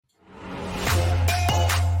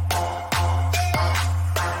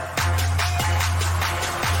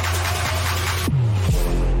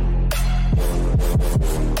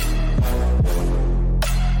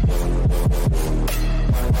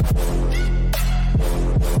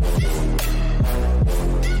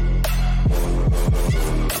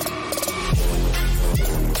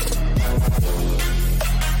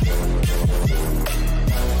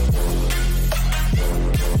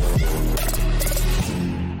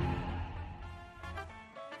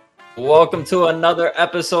Welcome to another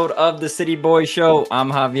episode of the City Boy Show. I'm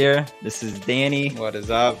Javier. This is Danny. What is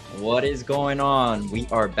up? What is going on? We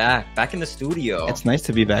are back in the studio. It's nice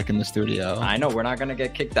to be back in the studio. I know we're not gonna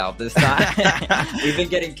get kicked out this time. We've been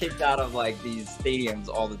getting kicked out of like these stadiums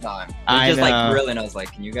all the time. They're just like grilling us,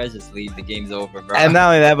 like, can you guys just leave? The game's over, bro. And not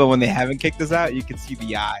only that, but when they haven't kicked us out, you can see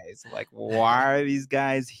the eyes. Like, why are these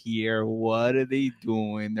guys here? What are they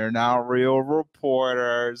doing? They're not real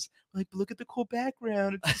reporters. Like, look at the cool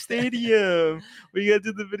background. It's the stadium. We got to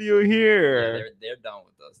do the video here. Yeah, they're done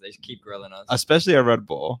with us. They just keep grilling us. Especially at Red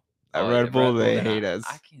Bull. At Red Bull, they hate us.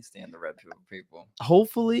 I can't stand the Red Bull people.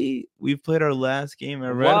 Hopefully, we've played our last game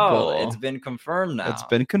at Red Bull. It's been confirmed now. It's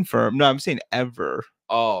been confirmed. No, I'm saying ever.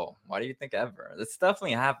 Oh, why do you think ever? It's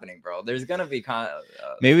definitely happening, bro. There's gonna be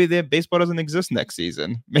maybe the baseball doesn't exist next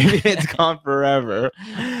season. Maybe it's gone forever,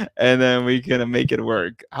 and then we can make it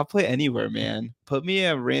work. I'll play anywhere, man. Put me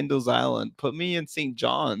at Randall's Island. Put me in St.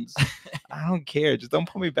 John's. I don't care. Just don't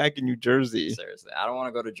put me back in New Jersey. Seriously, I don't want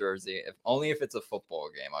to go to Jersey. If it's a football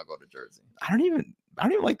game, I'll go to Jersey. I don't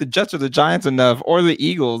even like the Jets or the Giants enough, or the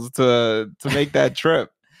Eagles to make that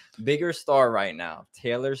trip. Bigger star right now,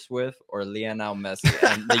 Taylor Swift or Lionel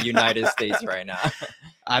Messi in the United States right now?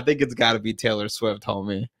 I think it's got to be Taylor Swift,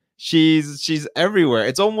 homie. She's everywhere.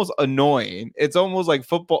 It's almost annoying. It's almost like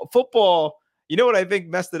football. You know what I think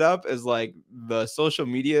messed it up is like the social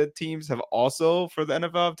media teams have also for the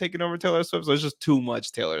NFL have taken over Taylor Swift. So it's just too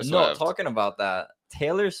much Taylor Swift. No, talking about that.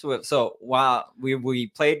 Taylor Swift. So while we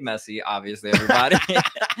played Messi, obviously, everybody.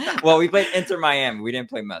 Well, we played InterMiami. We didn't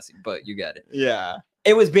play Messi, but you get it. Yeah.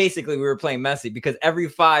 It was basically we were playing Messi because every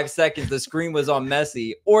 5 seconds the screen was on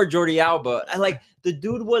Messi or Jordi Alba. And like the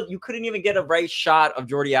dude you couldn't even get a right shot of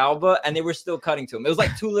Jordi Alba and they were still cutting to him. It was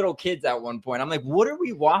like 2 little kids at one point. I'm like, what are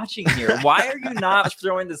we watching here? Why are you not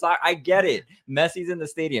throwing this out? I get it. Messi's in the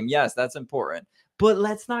stadium. Yes, that's important. But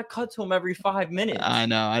let's not cut to him every 5 minutes. I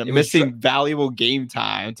know. I'm missing valuable game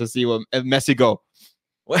time to see what Messi go.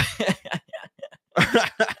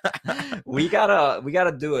 we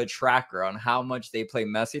gotta do a tracker on how much they play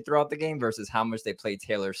Messi throughout the game versus how much they play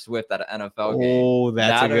Taylor Swift at an NFL game. Oh,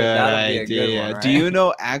 that's a good idea. A good one, right? Do you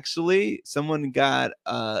know actually someone got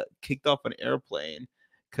kicked off an airplane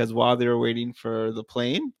because while they were waiting for the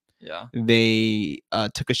plane, they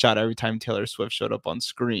took a shot every time Taylor Swift showed up on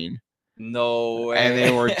screen. No way. And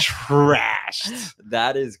they were trashed.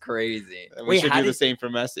 That is crazy. We should do the same for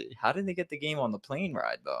Messi. How did they get the game on the plane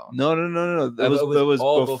ride, though? No. It was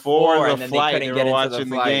before the flight. They were watching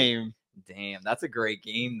the game. Damn, that's a great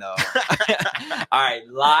game, though. All right,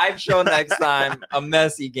 live show next time, a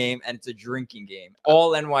Messi game, and it's a drinking game.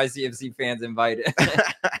 All NYCFC fans invited.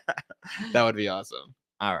 That would be awesome.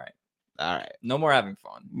 All right. No more having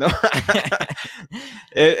fun. No.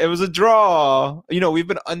 It was a draw. You know, we've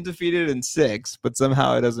been undefeated in 6, but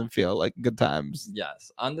somehow it doesn't feel like good times.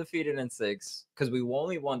 Yes, undefeated in 6 because we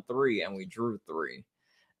only won 3 and we drew 3.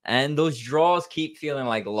 And those draws keep feeling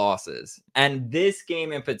like losses. And this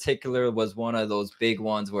game in particular was one of those big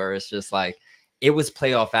ones where it's just like, it was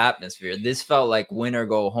playoff atmosphere. This felt like win or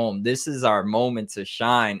go home. This is our moment to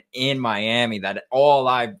shine in Miami that all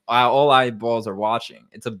eyeballs are watching.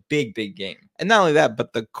 It's a big, big game. And not only that,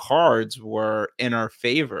 but the cards were in our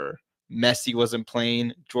favor. Messi wasn't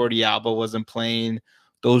playing. Jordi Alba wasn't playing.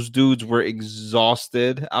 Those dudes were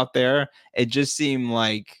exhausted out there. It just seemed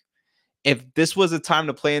like if this was a time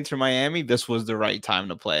to play InterMiami, this was the right time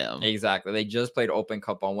to play them. Exactly. They just played Open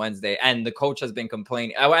Cup on Wednesday, and the coach has been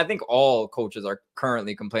complaining. I think all coaches are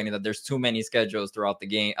currently complaining that there's too many schedules throughout the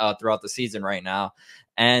game, throughout the season right now.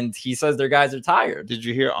 And he says their guys are tired. Did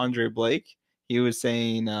you hear Andre Blake? He was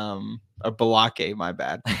saying, or Balake, my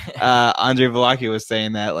bad. Andre Balake was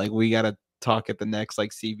saying that like we got to talk at the next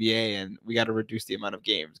like CBA, and we got to reduce the amount of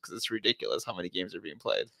games because it's ridiculous how many games are being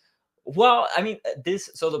played. Well, I mean,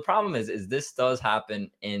 so the problem is this does happen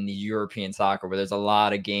in the European soccer where there's a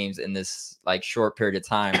lot of games in this like short period of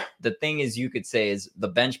time. The thing is, you could say is the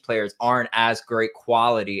bench players aren't as great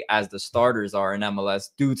quality as the starters are in MLS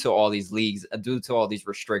due to all these leagues, due to all these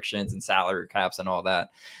restrictions and salary caps and all that.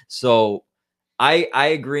 So I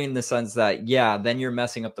agree in the sense that, yeah, then you're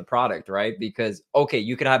messing up the product, right? Because, okay,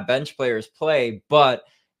 you could have bench players play, but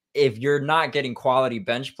if you're not getting quality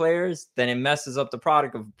bench players, then it messes up the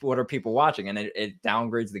product of what are people watching, and it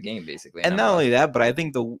downgrades the game basically. And not only that, but I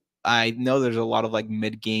think I know there's a lot of like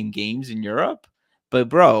mid-game games in Europe, but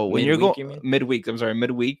bro, when you're going midweek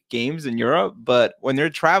games in Europe, but when they're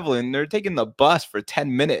traveling, they're taking the bus for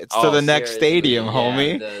 10 minutes to the next stadium,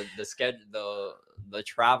 homie. The schedule, the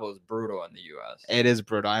travel is brutal in the U.S. It is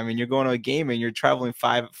brutal. I mean, you're going to a game and you're traveling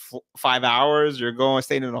five hours. You're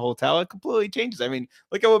staying in a hotel. It completely changes. I mean,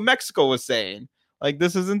 look at what Mexico was saying. Like,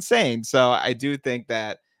 this is insane. So I do think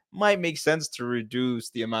that might make sense to reduce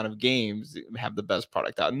the amount of games, have the best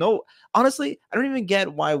product out. No, honestly, I don't even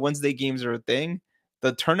get why Wednesday games are a thing.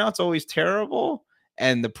 The turnout's always terrible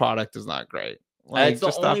and the product is not great. Like, It's the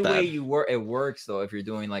just stop only way that. you work. It works though if you're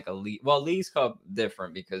doing like a league. Well, League's Cup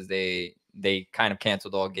different because they kind of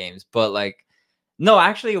canceled all games. But like, no,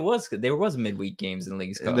 actually, there was midweek games in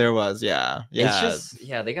League's Cup. There was, yeah. It's just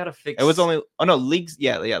they gotta fix. It was only Leagues,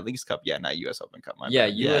 Leagues Cup, not US Open Cup. My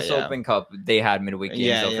bad. US Open Cup. They had midweek games.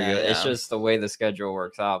 Yeah, Though for you. It's yeah. just the way the schedule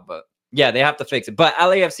works out. But yeah, they have to fix it. But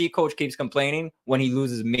LAFC coach keeps complaining when he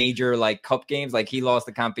loses major like cup games, like he lost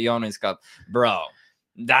the Campeones Cup, bro.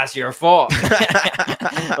 That's your fault.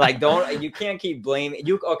 Like, you can't keep blaming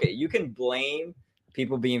you. Okay, you can blame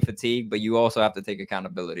people being fatigued, but you also have to take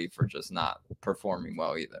accountability for just not performing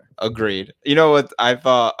well either. Agreed. You know what? I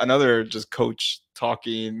thought another just coach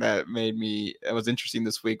talking that it was interesting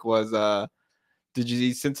this week was did you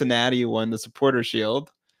see Cincinnati won the Supporter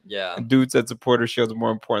Shield? Yeah. And dude said Supporter Shield is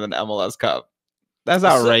more important than the MLS Cup. That's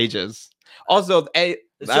outrageous. Also, I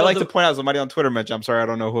like to point out, somebody on Twitter mentioned, I'm sorry, I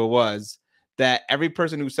don't know who it was, that every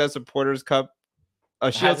person who says Supporters Cup,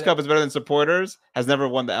 Shields Cup is better than Supporters has never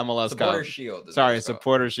won the MLS Supporter Cup. Shield. Sorry,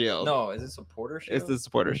 Supporter Shield. No, is it Supporter Shield? It's the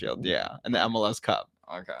Supporter Shield, yeah, and the MLS Cup.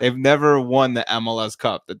 Okay. They've never won the MLS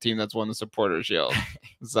Cup, the team that's won the Supporter Shield.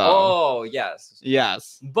 So. Oh, yes.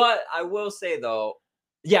 Yes. But I will say, though,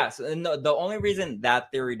 yes, and the only reason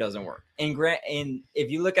that theory doesn't work,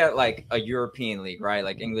 if you look at like a European league, right,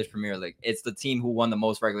 like English Premier League, it's the team who won the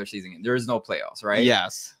most regular season. There is no playoffs, right?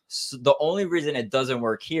 Yes. So the only reason it doesn't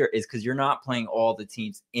work here is because you're not playing all the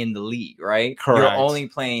teams in the league, right? Correct. You're only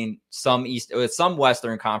playing some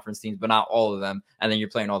Western Conference teams, but not all of them, and then you're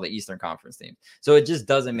playing all the Eastern Conference teams. So it just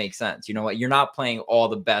doesn't make sense. You know what? You're not playing all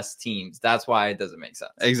the best teams. That's why it doesn't make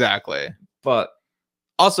sense. Exactly. But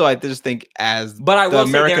also, I just think I will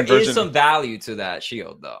say there is some value to that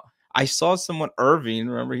shield, though. I saw someone, Irving,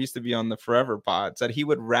 remember he used to be on the Forever Pod, said he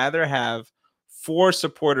would rather have 4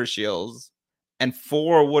 Supporter Shields and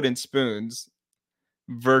 4 wooden spoons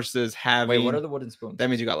versus having. Wait, what are the wooden spoons? That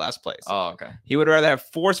means you got last place. Oh, okay. He would rather have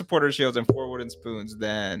 4 Supporter Shields and 4 wooden spoons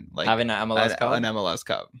than like having an MLS Cup. An MLS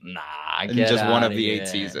Cup. Nah, and just one of the 8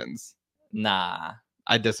 seasons. Nah.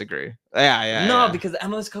 I disagree. Yeah. No, because the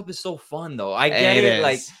MLS Cup is so fun, though. I get it.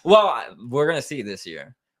 Like, well, we're gonna see this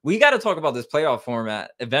year. We got to talk about this playoff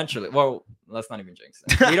format eventually. Well, let's not even jinx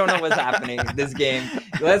it. We don't know what's happening this game.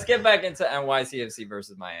 Let's get back into NYCFC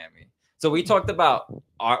versus Miami. So we talked about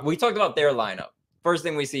their lineup. First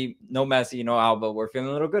thing we see, no Messi, no Alba. We're feeling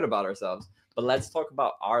a little good about ourselves. But let's talk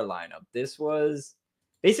about our lineup. This was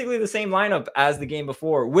basically the same lineup as the game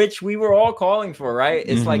before, which we were all calling for, right?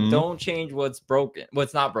 It's like, don't change what's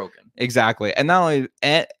not broken. Exactly. And not only,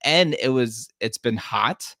 and it's been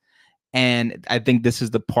hot. And I think this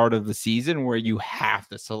is the part of the season where you have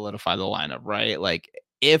to solidify the lineup, right? Like,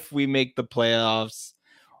 if we make the playoffs,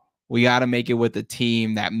 we got to make it with a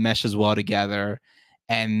team that meshes well together.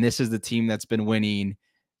 And this is the team that's been winning.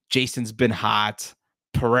 Jason's been hot.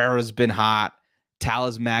 Pereira's been hot.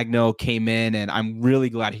 Talas Magno came in, and I'm really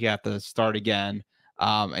glad he got to start again.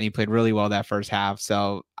 And he played really well that first half.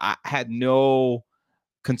 So I had no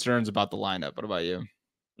concerns about the lineup. What about you?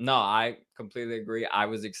 No, I completely agree. I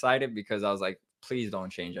was excited because I was like, please don't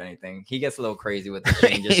change anything. He gets a little crazy with the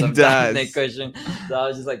changes sometimes, Nick Cushion. So I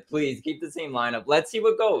was just like, please keep the same lineup. Let's see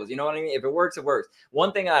what goes. You know what I mean? If it works, it works.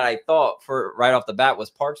 One thing that I thought for right off the bat was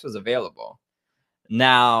Parks was available.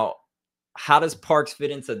 Now, how does Parks fit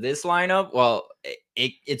into this lineup? Well,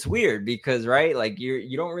 it's weird because, right, like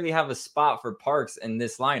you don't really have a spot for Parks in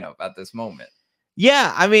this lineup at this moment.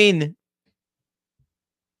 Yeah, I mean,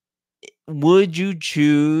 would you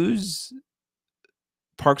choose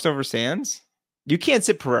Parks over Sands? You can't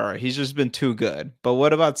sit Pereira. He's just been too good. But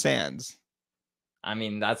what about Sands? I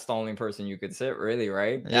mean, that's the only person you could sit, really,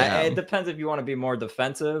 right? Yeah. It depends if you want to be more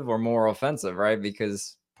defensive or more offensive, right?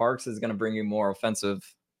 Because Parks is going to bring you more offensive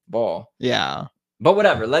ball. Yeah. But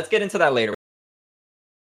whatever. Let's get into that later.